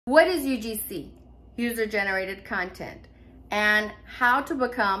What is UGC, user-generated content, and how to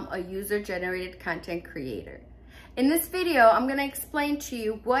become a user-generated content creator? In this video, I'm going to explain to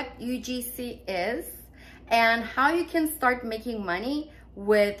you what UGC is and how you can start making money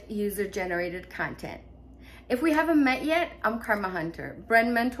with user-generated content. If we haven't met yet, I'm Karma Hunter,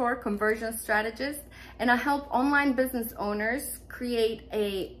 brand mentor, conversion strategist, and I help online business owners create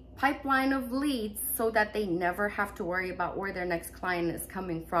a pipeline of leads so that they never have to worry about where their next client is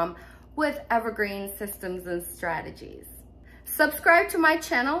coming from with evergreen systems and strategies. Subscribe to my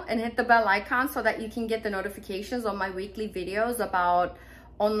channel and hit the bell icon so that you can get the notifications on my weekly videos about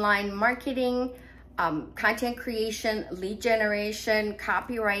online marketing, content creation, lead generation,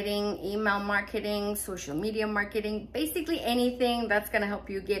 copywriting, email marketing, social media marketing, basically anything that's going to help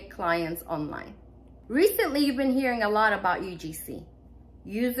you get clients online. Recently, you've been hearing a lot about UGC,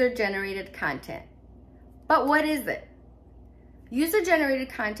 user-generated content. But what is it? User-generated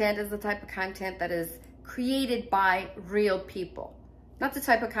content is the type of content that is created by real people, not the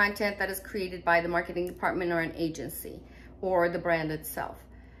type of content that is created by the marketing department or an agency or the brand itself.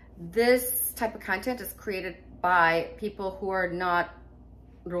 This type of content is created by people who are not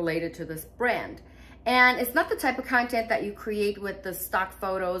related to this brand. And it's not the type of content that you create with the stock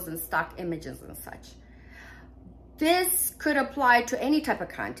photos and stock images and such. This could apply to any type of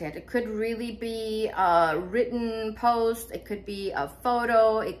content. It could really be a written post, it could be a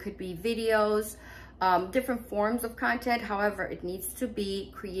photo, it could be videos, different forms of content. However, it needs to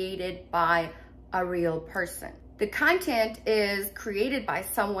be created by a real person. The content is created by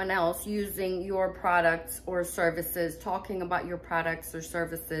someone else using your products or services, talking about your products or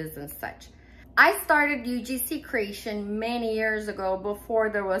services and such. I started UGC creation many years ago before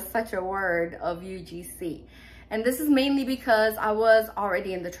there was such a word of UGC. And this is mainly because I was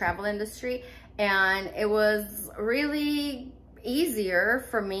already in the travel industry and it was really easier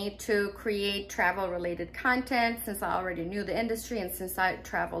for me to create travel related content since I already knew the industry and since I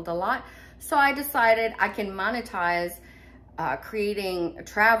traveled a lot. So I decided I can monetize creating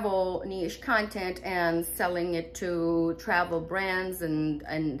travel niche content and selling it to travel brands and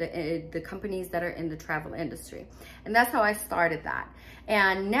the companies that are in the travel industry. And that's how I started that.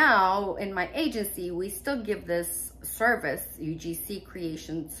 And now in my agency, we still give this service, UGC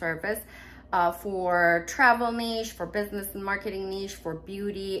creation service, for travel niche, for business and marketing niche, for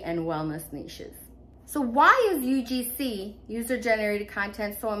beauty and wellness niches. So why is UGC, user-generated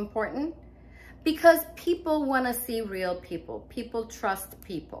content, so important? Because people want to see real people. People trust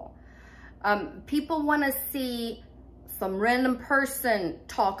people. People want to see some random person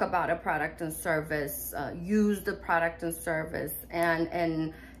talk about a product and service, use the product and service,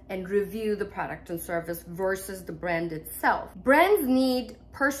 and review the product and service versus the brand itself. Brands need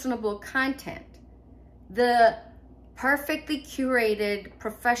personable content. The perfectly curated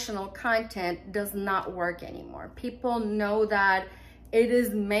professional content does not work anymore. People know that it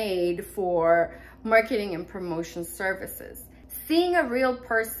is made for marketing and promotion services. Seeing a real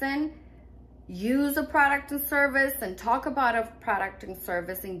person use a product and service and talk about a product and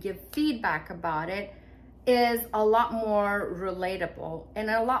service and give feedback about it is a lot more relatable and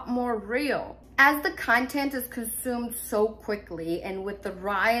a lot more real. As the content is consumed so quickly and with the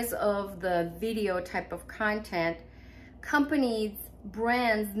rise of the video type of content, companies,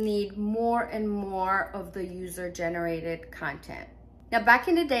 brands need more and more of the user-generated content. Now, back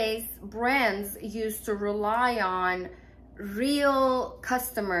in the days, brands used to rely on real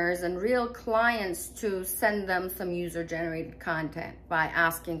customers and real clients to send them some user-generated content by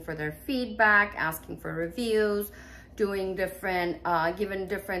asking for their feedback, asking for reviews, doing different, giving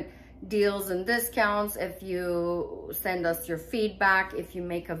different deals and discounts. If you send us your feedback, if you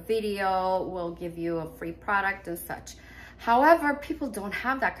make a video, we'll give you a free product and such. However, people don't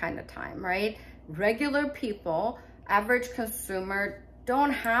have that kind of time, right? Regular people, average consumer,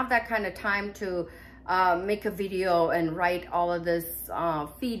 don't have that kind of time to make a video and write all of this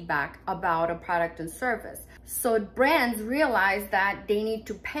feedback about a product and service. So brands realize that they need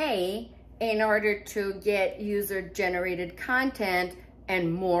to pay in order to get user-generated content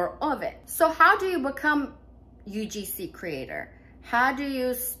and more of it. So how do you become UGC creator? How do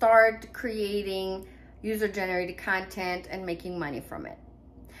you start creating user-generated content and making money from it?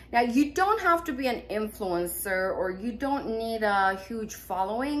 Now, you don't have to be an influencer or you don't need a huge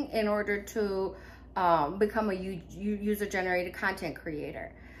following in order to become a user-generated content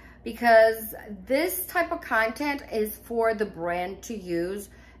creator, because this type of content is for the brand to use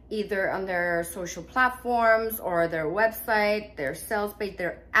either on their social platforms or their website, their sales page,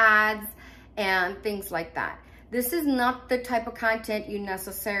 their ads, and things like that. This is not the type of content you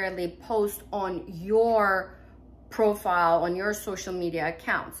necessarily post on your profile on your social media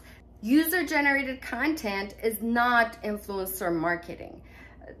accounts. User-generated content is not influencer marketing.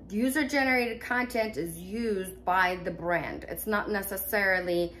 User-generated content is used by the brand. It's not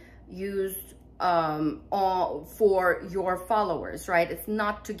necessarily used for your followers, right? It's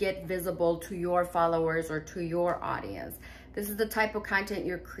not to get visible to your followers or to your audience. This is the type of content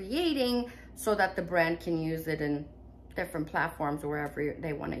you're creating so that the brand can use it in different platforms or wherever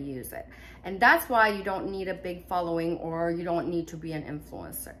they want to use it. And that's why you don't need a big following, or you don't need to be an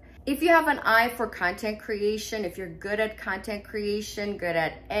influencer. If you have an eye for content creation, if you're good at content creation, good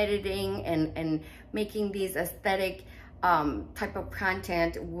at editing and making these aesthetic type of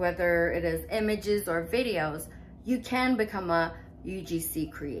content, whether it is images or videos, you can become a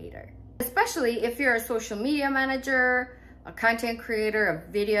UGC creator. Especially if you're a social media manager, a content creator,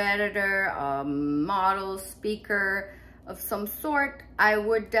 a video editor, a model, speaker of some sort, I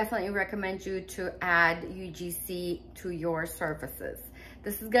would definitely recommend you to add UGC to your services.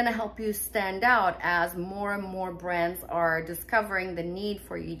 This is going to help you stand out as more and more brands are discovering the need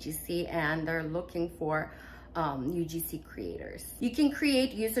for UGC and they're looking for UGC creators. You can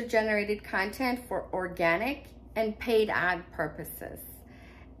create user-generated content for organic and paid ad purposes.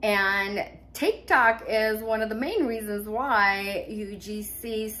 And TikTok is one of the main reasons why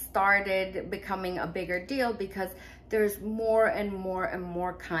UGC started becoming a bigger deal, because there's more and more and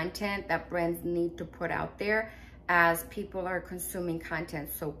more content that brands need to put out there as people are consuming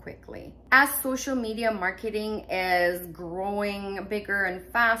content so quickly. As social media marketing is growing bigger and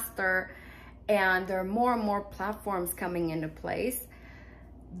faster, and there are more and more platforms coming into place,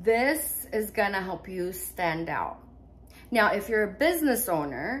 this is gonna help you stand out. Now, if you're a business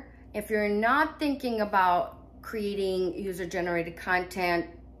owner, if you're not thinking about creating user-generated content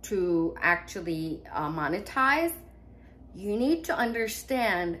to actually monetize, you need to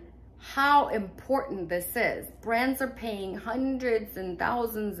understand how important this is. Brands are paying hundreds and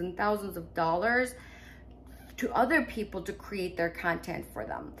thousands of dollars to other people to create their content for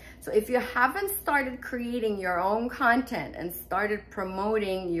them. So if you haven't started creating your own content and started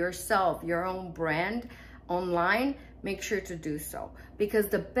promoting yourself, your own brand online, make sure to do so, because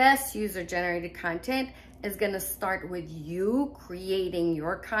the best user-generated content is going to start with you creating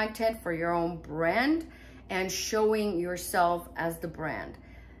your content for your own brand and showing yourself as the brand.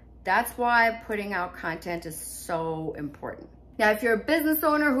 That's why putting out content is so important. Now, if you're a business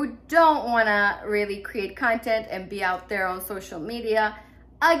owner who don't want to really create content and be out there on social media,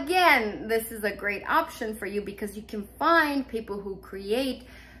 again, this is a great option for you, because you can find people who create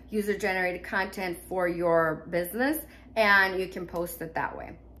user-generated content for your business and you can post it that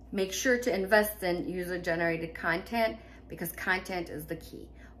way. Make sure to invest in user-generated content, because content is the key.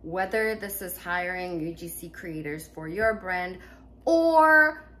 Whether this is hiring UGC creators for your brand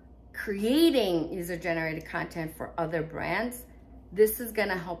or creating user-generated content for other brands, this is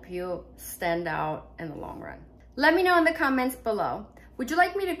gonna help you stand out in the long run. Let me know in the comments below. Would you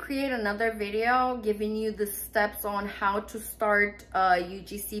like me to create another video giving you the steps on how to start a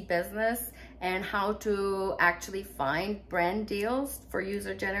UGC business and how to actually find brand deals for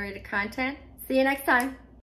user-generated content? See you next time.